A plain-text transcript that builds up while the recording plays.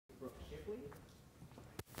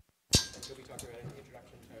to an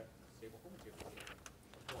introduction to stable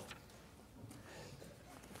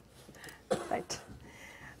homotopy. Right.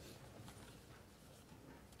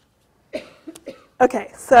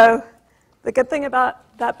 Okay, so the good thing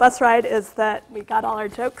about that bus ride is that we got all our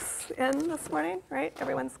jokes in this morning, right?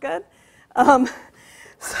 Everyone's good.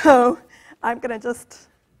 So I'm going to just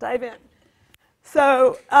dive in.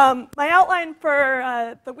 So my outline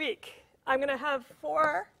for the week, I'm going to have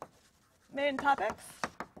 4 main topics.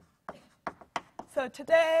 So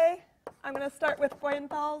today, I'm going to start with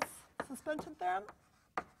Freudenthal's suspension theorem.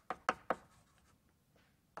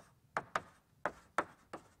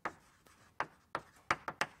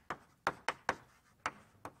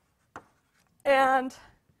 And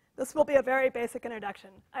this will be a very basic introduction.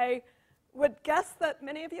 I would guess that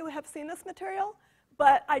many of you have seen this material,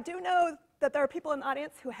 but I do know that there are people in the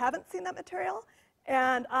audience who haven't seen that material,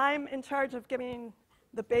 and I'm in charge of giving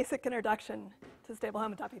the basic introduction to stable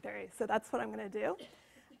homotopy theory. So that's what I'm going to do.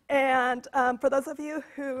 And for those of you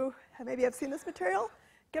who maybe have seen this material,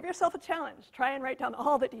 give yourself a challenge. Try and write down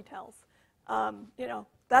all the details.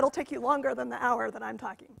 That'll take you longer than the hour that I'm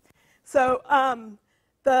talking. So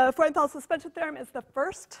the Freudenthal suspension theorem is the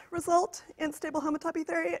first result in stable homotopy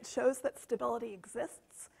theory. It shows that stability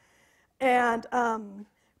exists. And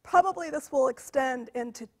probably this will extend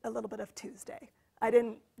into a little bit of Tuesday. I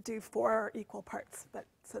didn't do 4 equal parts,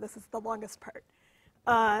 so this is the longest part.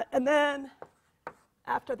 And then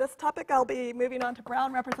after this topic, I'll be moving on to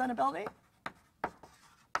Brown representability.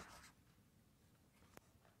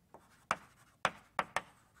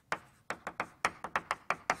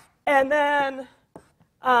 And then,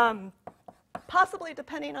 possibly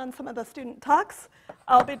depending on some of the student talks,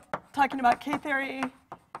 I'll be talking about K-theory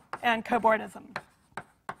and cobordism.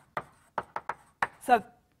 So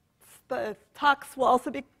the talks will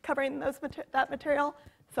also be covering that material,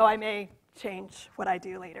 so I may change what I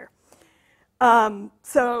do later.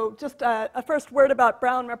 So just a first word about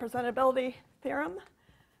Brown representability theorem.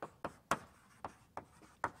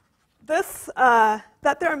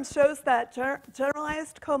 That theorem shows that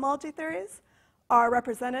generalized cohomology theories are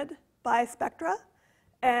represented by spectra,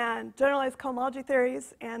 and generalized cohomology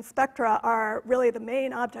theories and spectra are really the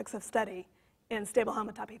main objects of study in stable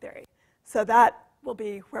homotopy theory. So that will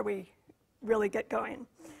be where we really get going.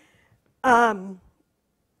 Okay,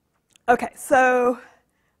 so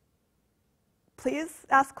please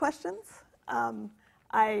ask questions.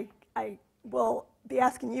 I will be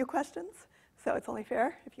asking you questions, so it's only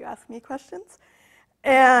fair if you ask me questions.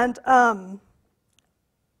 And I'll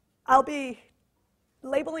be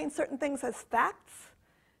labeling certain things as facts.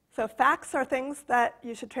 So facts are things that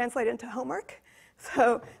you should translate into homework.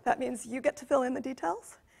 So that means you get to fill in the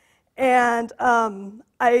details. And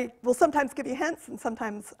I will sometimes give you hints, and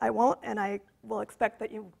sometimes I won't, and I will expect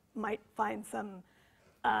that you might find some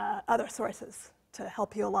other sources to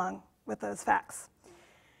help you along with those facts.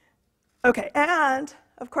 Okay, and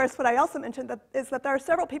of course, what I also mentioned is that there are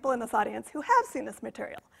several people in this audience who have seen this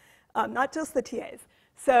material, not just the TAs.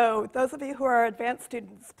 So those of you who are advanced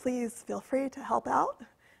students, please feel free to help out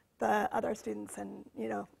the other students and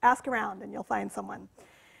ask around, and you'll find someone.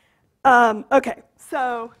 Okay,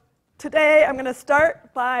 so today I'm going to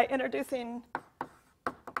start by introducing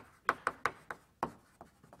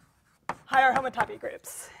higher homotopy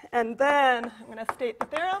groups. And then I'm going to state the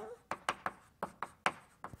theorem.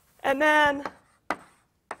 And then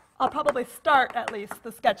I'll probably start, at least,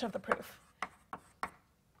 the sketch of the proof.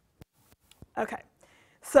 Okay,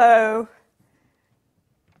 so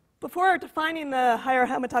before defining the higher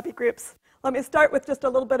homotopy groups, let me start with just a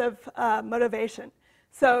little bit of motivation.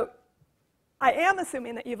 So I am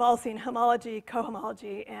assuming that you've all seen homology,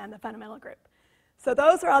 cohomology, and the fundamental group. So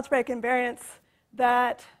those are algebraic invariants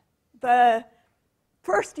that the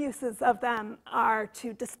first uses of them are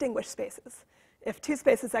to distinguish spaces. If 2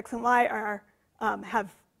 spaces x and y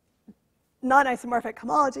have non-isomorphic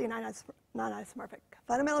homology and non-isomorphic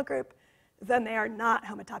fundamental group, then they are not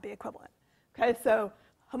homotopy equivalent. Okay, so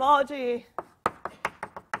homology,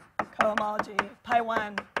 cohomology,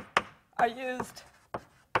 pi1 are used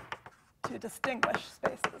to distinguish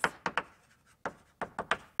spaces.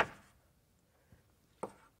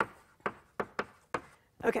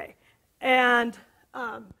 Okay, and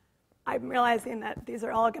I'm realizing that these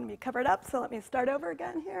are all going to be covered up, so let me start over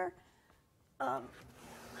again here. Okay,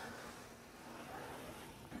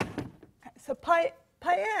 so pi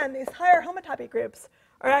n, these higher homotopy groups,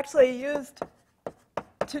 are actually used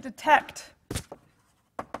to detect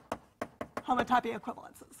homotopy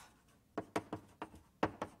equivalences.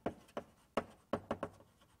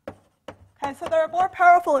 Okay, so they're a more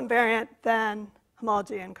powerful invariant than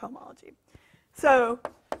homology and cohomology. So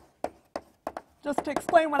just to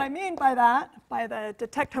explain what I mean by that, by the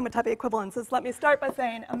detect homotopy equivalences, let me start by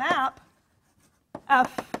saying a map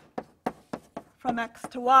f from x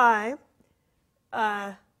to y,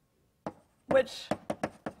 which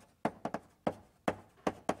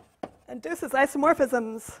induces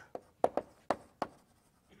isomorphisms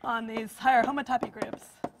on these higher homotopy groups.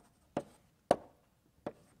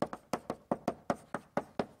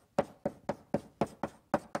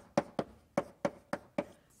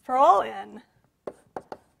 For all n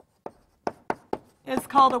is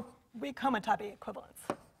called a weak homotopy equivalence.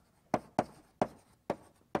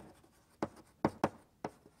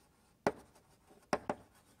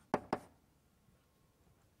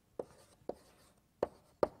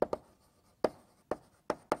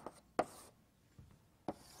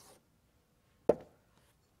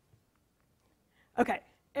 Okay,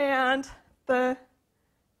 and the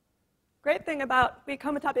great thing about weak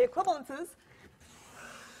homotopy equivalences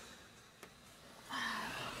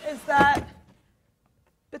is that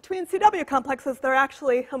between CW complexes, they're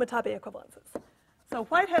actually homotopy equivalences. So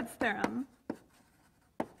Whitehead's theorem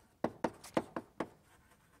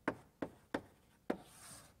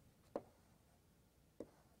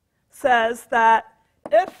says that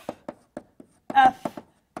if F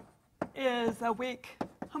is a weak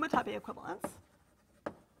homotopy equivalence,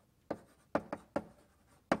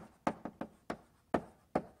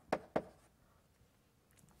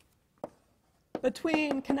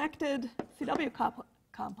 between connected CW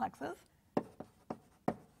complexes,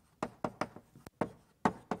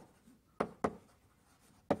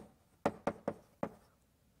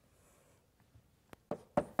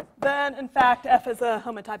 then in fact F is a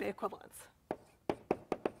homotopy equivalence.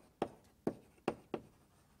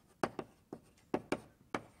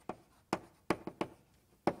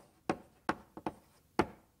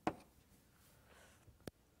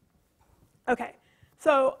 Okay,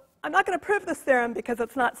 so I'm not going to prove this theorem because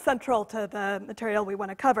it's not central to the material we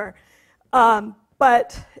want to cover,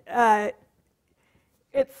 but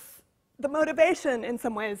it's the motivation in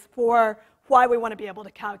some ways for why we want to be able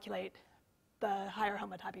to calculate the higher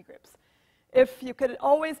homotopy groups. If you could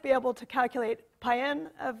always be able to calculate pi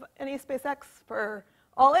n of any space x for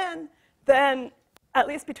all n, then at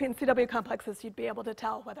least between CW complexes, you'd be able to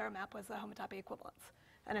tell whether a map was a homotopy equivalence.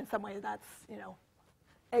 And in some ways, that's, you know,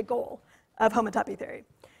 a goal of homotopy theory.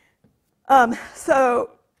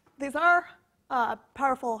 So these are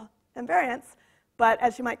powerful invariants, but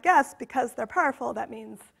as you might guess, because they're powerful, that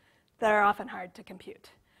means they're often hard to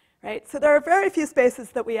compute, right? So there are very few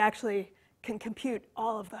spaces that we actually can compute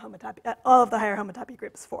all of the higher homotopy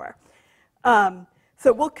groups for.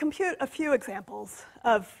 So we'll compute a few examples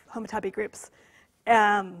of homotopy groups,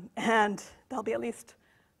 and there'll be at least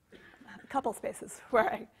a couple spaces where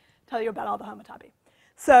I tell you about all the homotopy.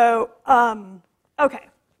 So, okay.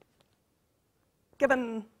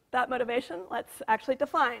 Given that motivation, let's actually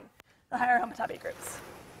define the higher homotopy groups.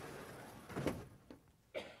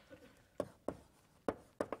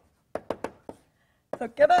 So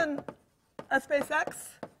given a space X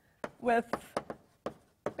with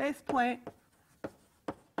base point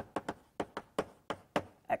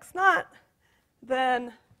X naught,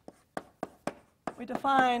 then we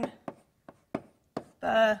define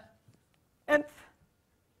the nth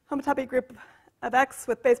homotopy group of X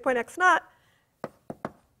with base point X naught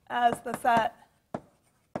as the set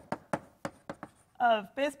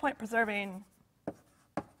of base point preserving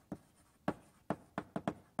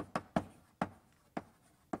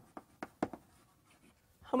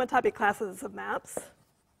homotopy classes of maps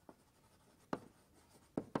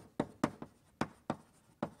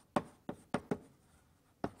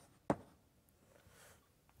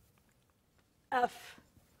F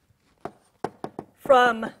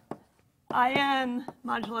from IN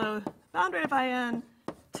modulo boundary of IN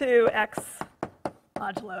to X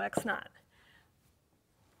modulo X naught.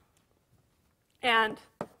 And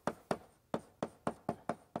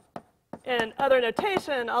in other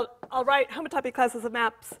notation, I'll write homotopy classes of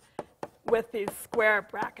maps with these square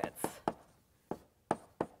brackets.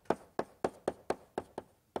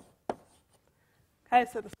 Okay,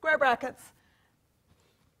 so the square brackets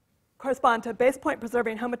correspond to base point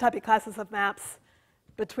preserving homotopy classes of maps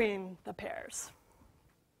between the pairs.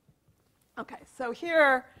 Okay, so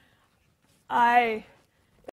here I